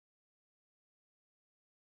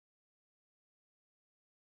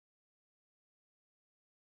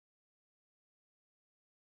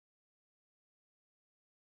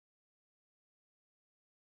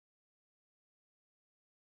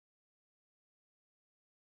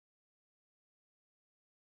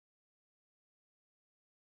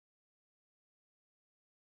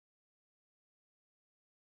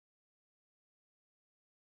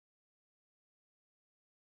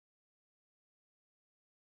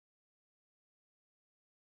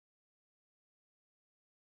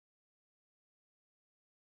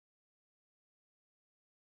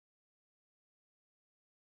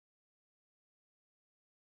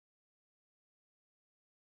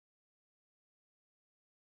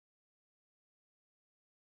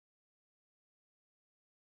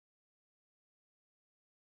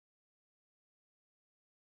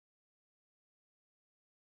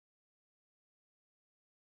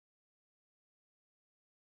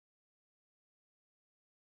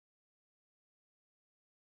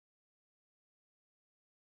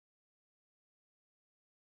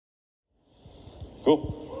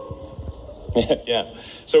Cool. Yeah.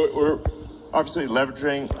 So we're obviously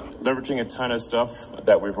leveraging a ton of stuff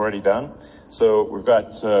that we've already done. So we've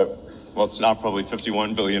got, well, it's now probably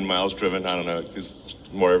 51 billion miles driven. I don't know, it's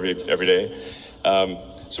more every day.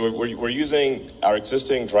 So we're using our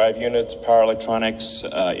existing drive units, power electronics,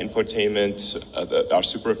 infotainment, our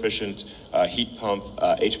super efficient heat pump,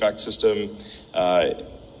 HVAC system,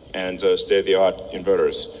 and state-of-the-art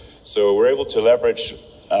inverters. So we're able to leverage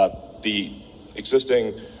the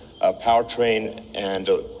existing powertrain and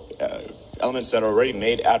elements that are already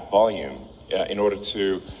made at volume in order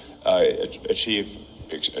to achieve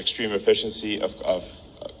extreme efficiency of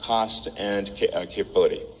cost and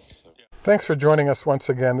capability. Thanks for joining us once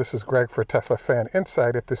again. This is Greg for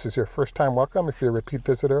Teslafaninsight. If this is your first time, welcome. If you're a repeat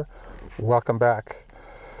visitor, welcome back.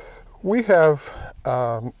 We have,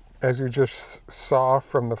 as you just saw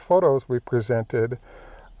from the photos we presented,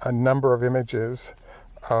 a number of images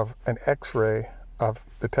of an X-ray of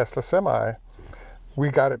the Tesla Semi. We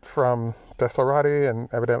got it from Teslarati, and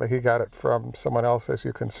evidently he got it from someone else, as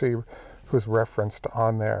you can see, who's referenced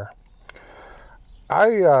on there.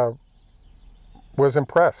 I was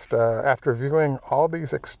impressed. After viewing all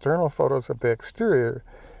these external photos of the exterior,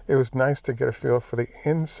 it was nice to get a feel for the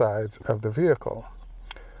insides of the vehicle.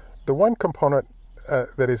 The one component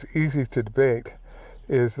that is easy to debate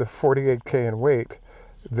is the 48K in weight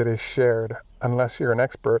that is shared, unless you're an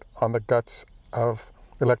expert on the guts of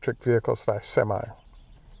electric vehicles / semi.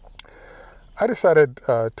 I decided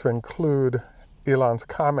to include Elon's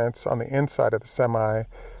comments on the inside of the Semi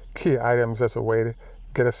key items as a way to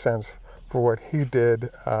get a sense for what he did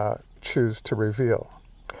choose to reveal.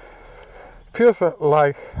 Feels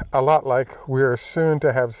like a lot like we're soon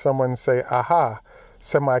to have someone say, aha,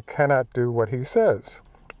 Semi cannot do what he says.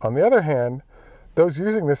 On the other hand, those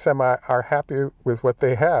using the Semi are happy with what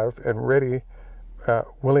they have and ready,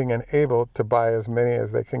 willing and able to buy as many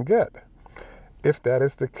as they can get. If that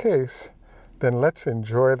is the case, then let's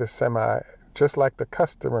enjoy the Semi just like the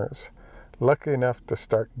customers lucky enough to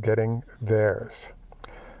start getting theirs.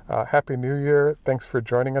 Happy New Year. Thanks for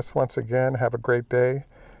joining us once again. Have a great day.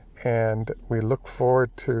 And we look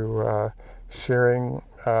forward to sharing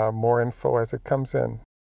more info as it comes in.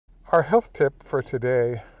 Our health tip for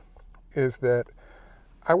today is that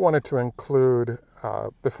I wanted to include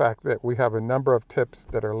the fact that we have a number of tips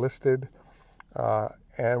that are listed,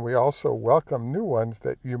 and we also welcome new ones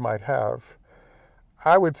that you might have.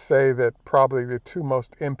 I would say that probably the two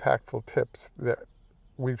most impactful tips that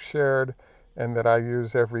we've shared and that I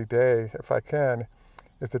use every day, if I can,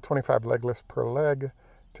 is the 25 leg lifts per leg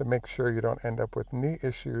to make sure you don't end up with knee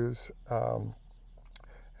issues and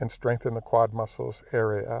strengthen the quad muscles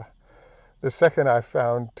area. The second I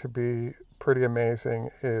found to be pretty amazing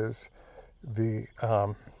is the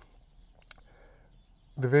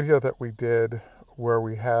video that we did where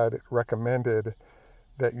we had it recommended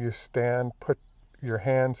that you stand, put your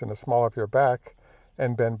hands in the small of your back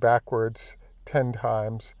and bend backwards 10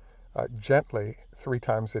 times gently 3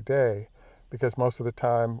 times a day, because most of the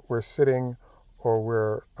time we're sitting or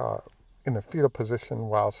we're in the fetal position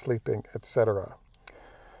while sleeping, etc.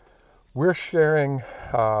 We're sharing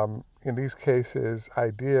in these cases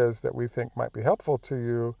ideas that we think might be helpful to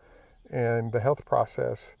you in the health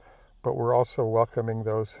process, but we're also welcoming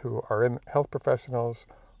those who are in health professionals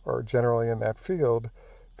or generally in that field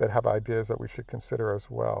that have ideas that we should consider as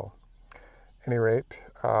well. At any rate,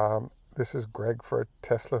 this is Greg for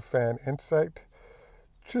Teslafaninsight.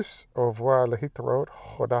 Tschüss, au revoir, le hitrot,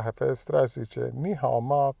 Khoda Hafez, Traziche, Ni hao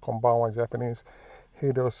ma, konbanwa in Japanese,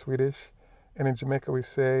 Hido Swedish. And in Jamaica we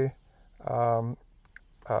say, have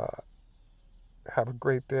a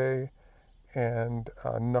great day and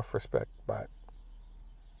enough respect. Bye.